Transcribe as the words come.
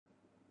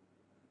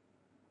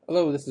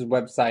Hello, this is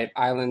website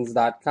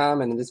islands.com,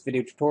 and in this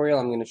video tutorial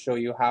I'm going to show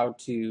you how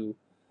to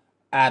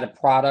add a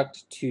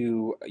product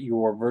to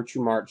your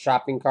Virtuemart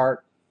shopping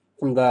cart.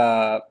 From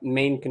the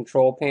main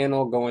control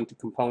panel, go into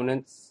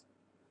Components,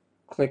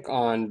 click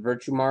on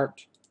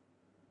Virtuemart,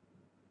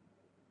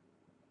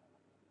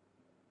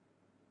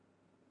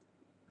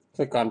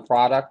 click on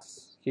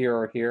Products here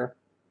or here.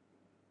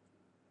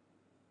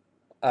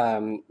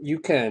 You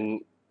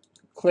can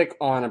click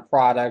on a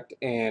product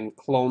and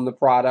clone the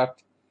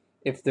product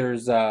if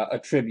there's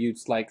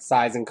attributes like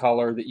size and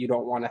color that you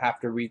don't want to have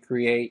to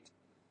recreate.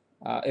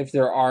 If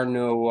there are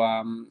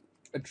no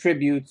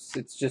attributes,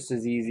 it's just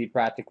as easy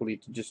practically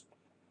to just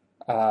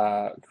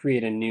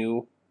create a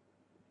new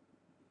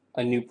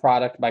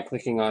product by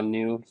clicking on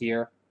New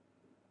here.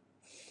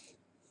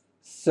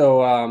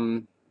 So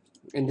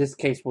in this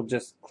case, we'll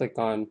just click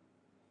on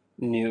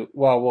New.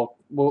 Well,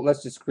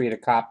 let's just create a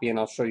copy, and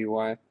I'll show you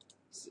why.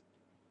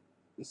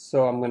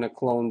 So I'm going to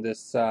clone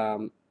this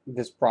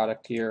this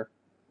product here.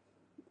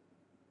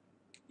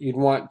 You'd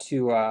want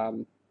to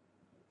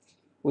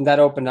when that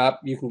open up,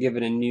 you can give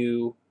it a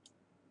new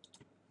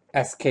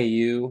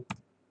SKU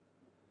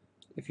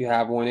if you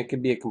have one. It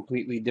could be a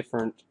completely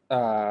different,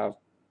 give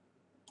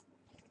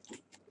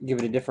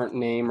it a different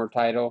name or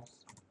title.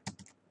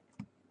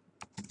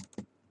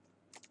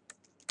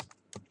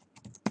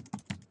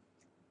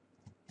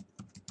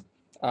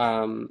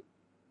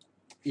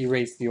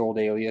 Erase the old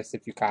alias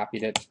if you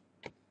copied it.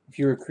 If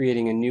you were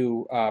creating a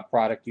new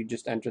product, you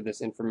just enter this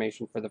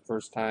information for the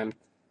first time.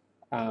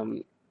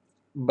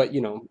 But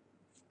you know,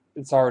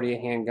 it's already a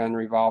handgun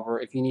revolver.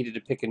 If you needed to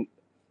pick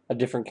a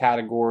different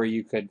category,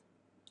 you could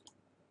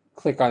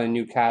click on a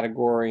new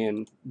category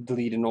and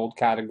delete an old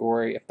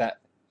category if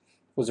that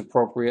was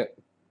appropriate.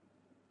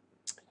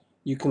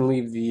 You can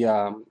leave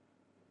the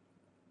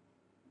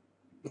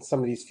some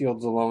of these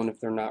fields alone if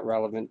they're not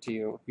relevant to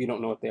you. If you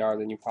don't know what they are,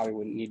 then you probably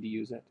wouldn't need to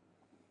use it.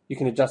 You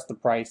can adjust the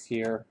price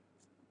here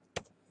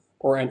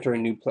or enter a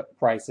new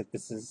price if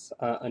this is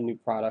a new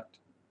product.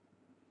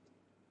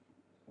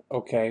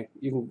 Okay,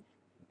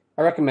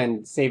 I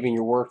recommend saving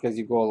your work as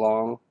you go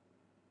along.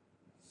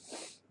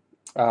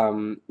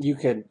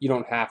 You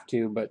don't have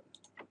to, but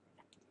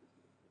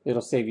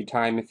it'll save you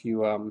time if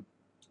you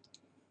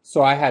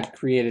so I had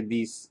created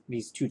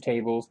these two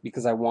tables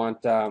because I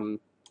want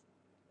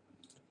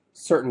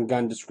certain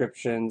gun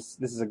descriptions.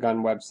 This is a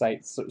gun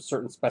website, so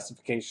certain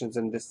specifications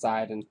in this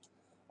side and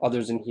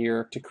others in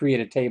here. To create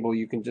a table,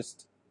 you can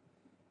just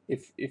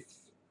if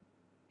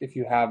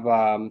you have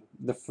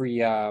the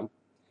free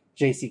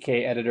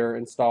JCK editor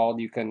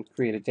installed, you can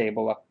create a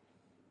table,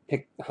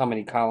 pick how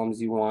many columns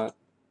you want,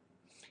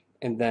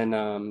 and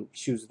then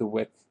choose the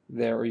width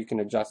there, or you can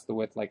adjust the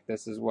width like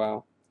this as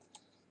well.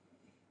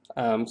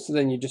 So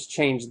then you just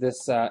change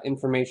this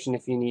information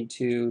if you need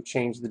to,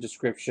 change the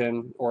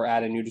description or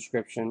add a new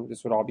description.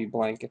 This would all be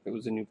blank if it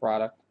was a new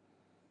product.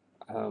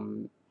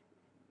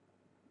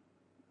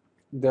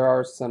 There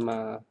are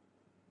some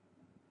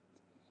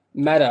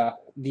meta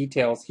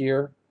details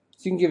here.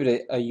 So you can give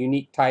it a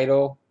unique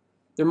title.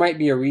 There might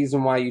be a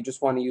reason why you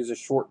just want to use a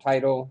short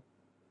title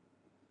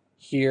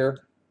here,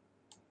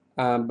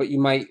 but you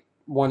might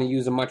want to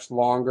use a much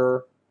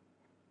longer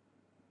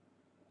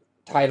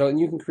title, and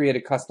you can create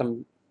a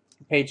custom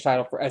page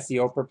title for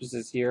SEO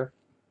purposes here,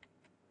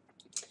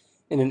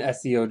 and an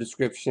SEO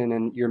description,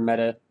 and your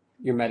meta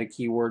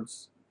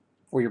keywords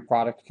for your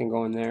product can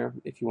go in there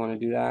if you want to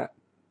do that.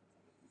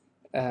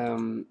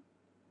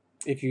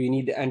 If you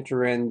need to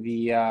enter in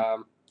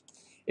the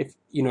if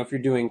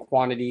you're doing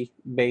quantity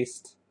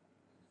based,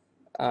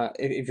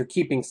 if you're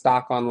keeping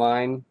stock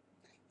online,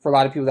 for a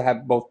lot of people that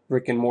have both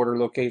brick and mortar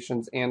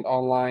locations and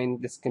online,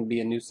 this can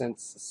be a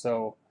nuisance.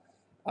 So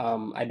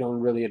I don't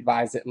really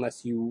advise it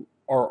unless you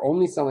are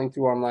only selling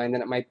through online.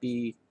 Then it might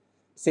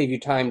save you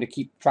time to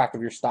keep track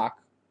of your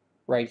stock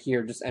right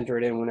here. Just enter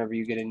it in whenever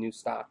you get a new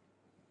stock.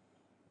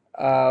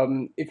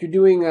 If you're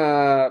doing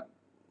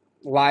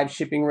live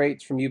shipping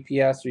rates from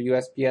UPS or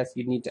USPS,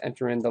 you'd need to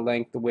enter in the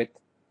length, the width,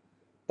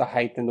 the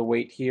height, and the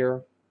weight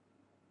here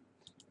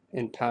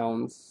in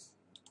pounds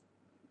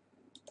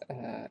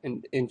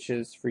and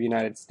inches for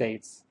United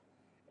States.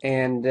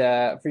 And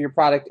for your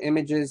product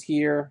images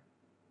here,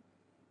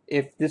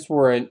 if this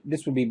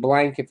would be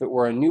blank if it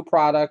were a new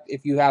product.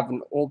 If you have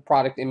an old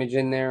product image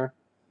in there,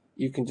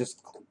 you can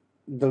just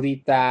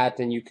delete that,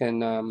 and you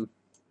can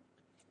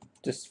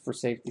just for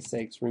safety's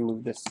sakes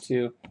remove this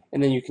too,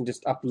 and then you can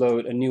just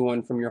upload a new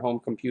one from your home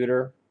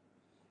computer.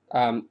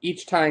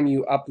 Each time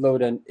you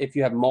upload if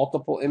you have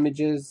multiple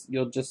images,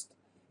 you'll just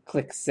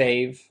click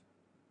save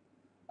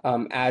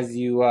as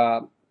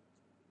you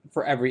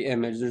for every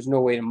image. There's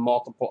no way to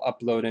multiple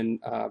upload in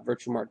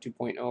Virtuemart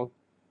 2.0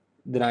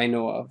 that I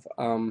know of.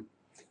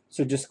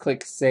 So just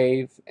click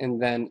save and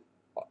then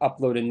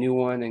upload a new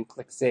one and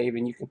click save,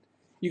 and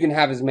you can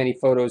have as many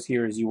photos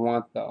here as you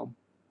want though.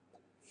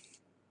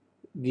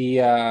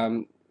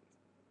 The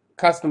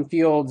custom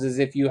fields is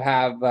if you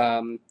have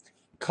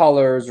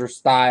colors or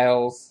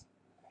styles,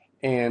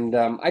 and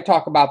I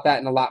talk about that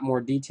in a lot more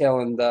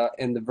detail in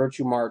the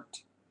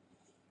Virtuemart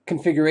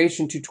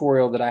configuration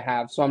tutorial that I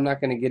have, so I'm not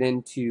going to get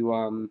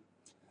into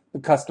the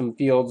custom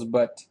fields,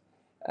 but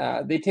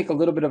they take a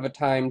little bit of a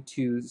time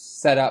to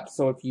set up.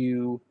 So if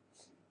you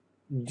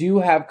do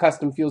have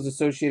custom fields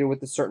associated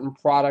with a certain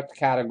product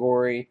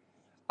category,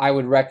 I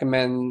would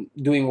recommend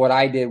doing what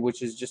I did,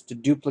 which is just to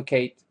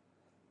duplicate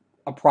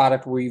a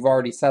product where you've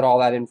already set all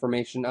that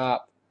information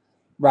up,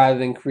 rather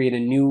than create a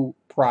new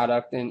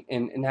product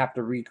and have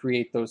to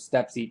recreate those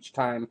steps each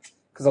time.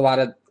 Because a lot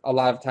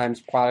of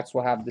times products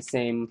will have the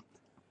same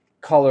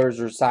colors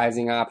or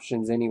sizing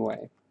options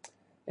anyway,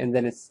 and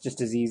then it's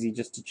just as easy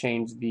just to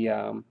change the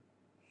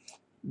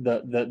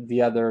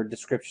other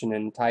description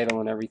and title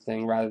and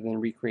everything rather than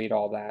recreate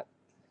all that.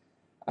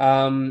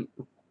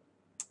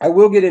 I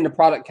will get into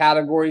product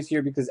categories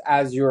here because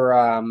as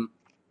you're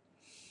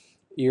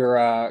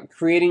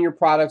creating your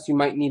products, you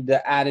might need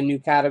to add a new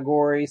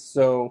category.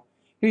 So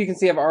here you can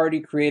see I've already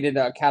created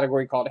a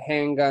category called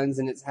handguns,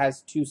 and it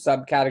has two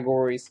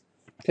subcategories,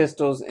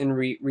 pistols and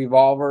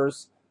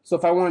revolvers. So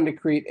if I wanted to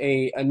create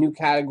a new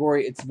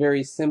category, it's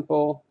very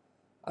simple.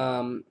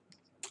 I'm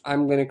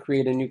going to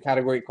create a new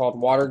category called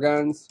water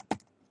guns.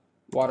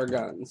 Water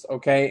guns,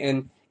 okay?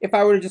 And if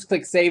I were to just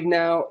click save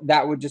now,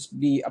 that would just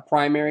be a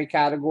primary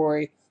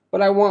category.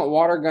 But I want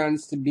water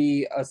guns to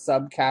be a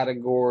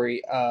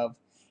subcategory of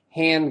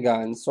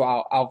handguns. So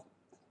I'll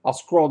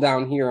scroll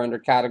down here under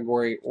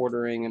category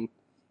ordering,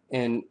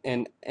 and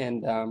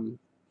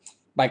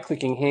by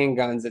clicking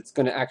handguns, it's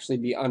going to actually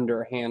be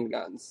under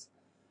handguns.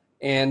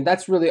 And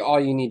that's really all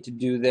you need to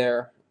do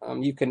there.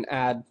 You can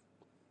add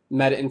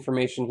meta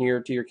information here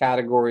to your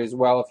category as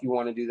well if you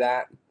want to do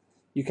that.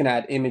 You can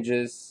add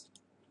images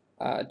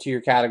to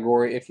your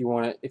category if you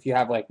want to, if you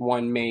have like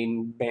one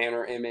main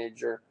banner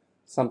image or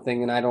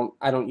something, and I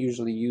don't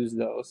usually use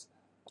those,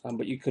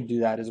 but you could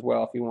do that as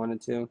well if you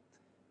wanted to.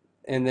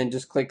 And then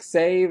just click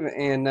save,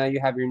 and now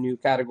you have your new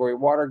category,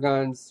 water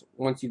guns.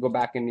 Once you go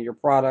back into your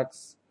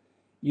products,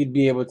 you'd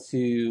be able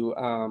to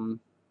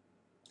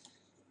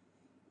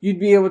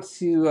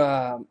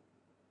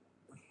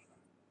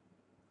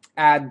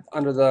add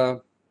under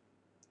the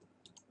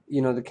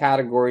the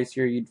categories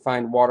here. You'd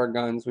find water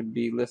guns would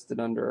be listed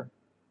under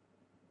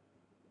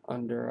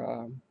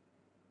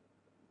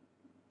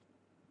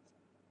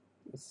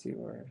let's see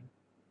where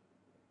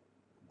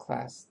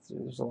class,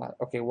 there's a lot.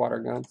 Okay, water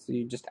guns. So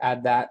you just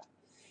add that,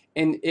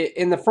 and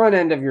in the front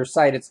end of your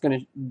site,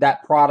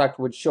 that product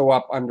would show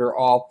up under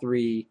all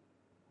three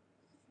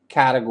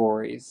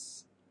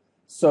categories.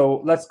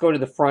 So let's go to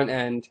the front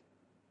end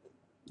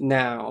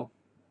now.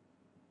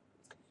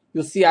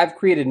 You'll see I've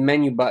created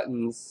menu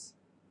buttons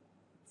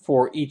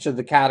for each of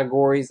the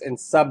categories and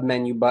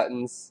sub-menu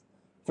buttons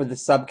for the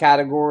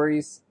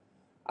subcategories.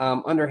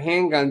 Under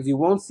handguns, you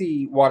won't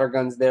see water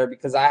guns there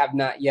because I have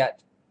not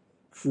yet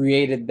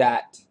created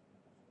that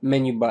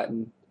menu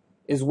button.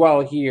 As well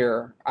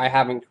here, I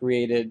haven't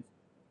created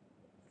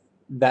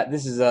that.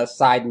 This is a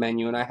side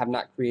menu, and I have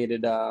not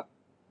created a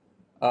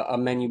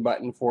menu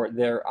button for it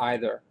there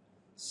either.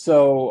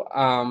 So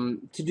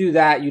to do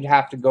that, you'd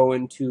have to go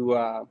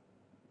into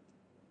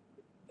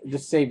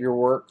just save your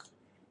work.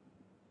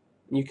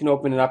 You can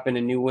open it up in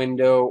a new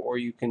window, or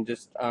you can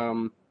just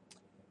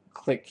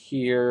click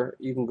here.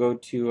 You can go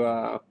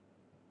to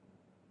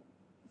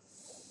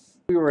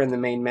we were in the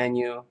main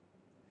menu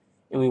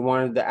and we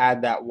wanted to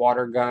add that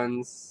water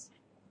guns.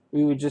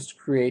 We would just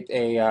create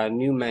a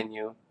new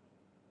menu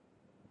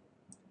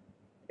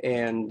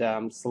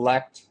and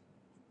select,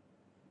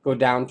 go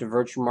down to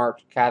Virtuemart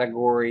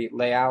category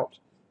layout,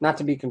 not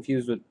to be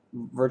confused with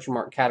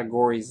Virtuemart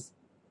categories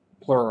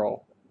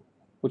plural,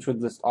 which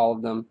would list all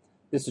of them.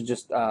 This would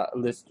just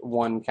list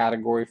one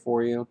category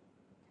for you.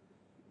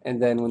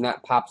 And then when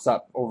that pops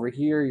up over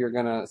here, you're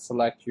going to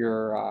select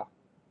your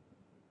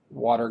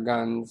water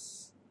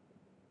guns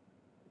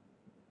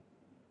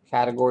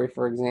category,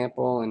 for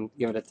example, and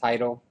give it a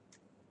title,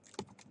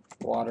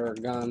 water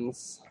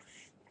guns.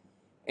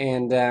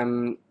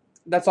 And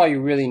that's all you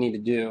really need to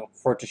do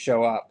for it to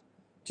show up.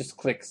 Just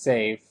click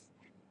save.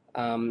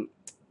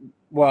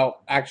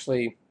 Well,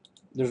 actually,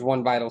 there's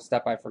one vital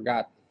step I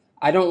forgot.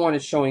 I don't want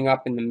it showing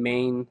up in the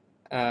main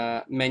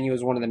menu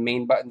as one of the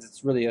main buttons.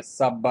 It's really a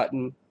sub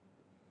button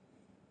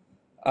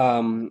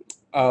it's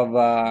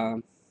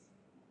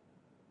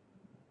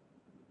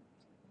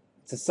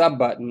a sub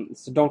button,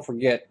 so don't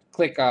forget,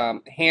 click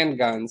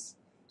handguns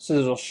so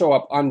it'll show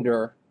up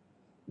under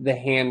the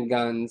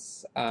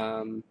handguns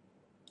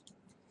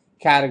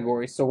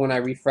category. So when I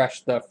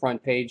refresh the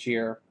front page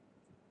here,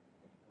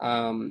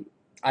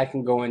 I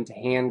can go into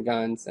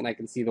handguns and I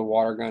can see the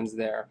water guns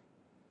there.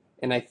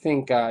 And I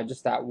think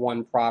just that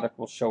one product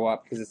will show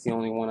up because it's the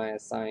only one I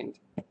assigned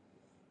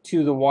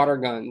to the water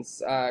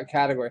guns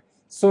category.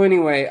 So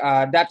anyway,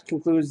 that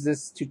concludes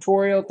this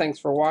tutorial. Thanks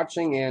for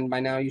watching, and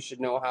by now you should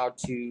know how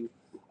to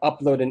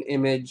upload an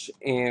image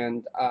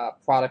and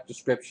product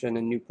description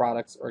and new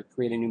products, or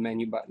create a new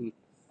menu button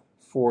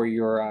for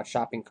your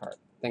shopping cart.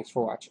 Thanks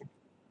for watching.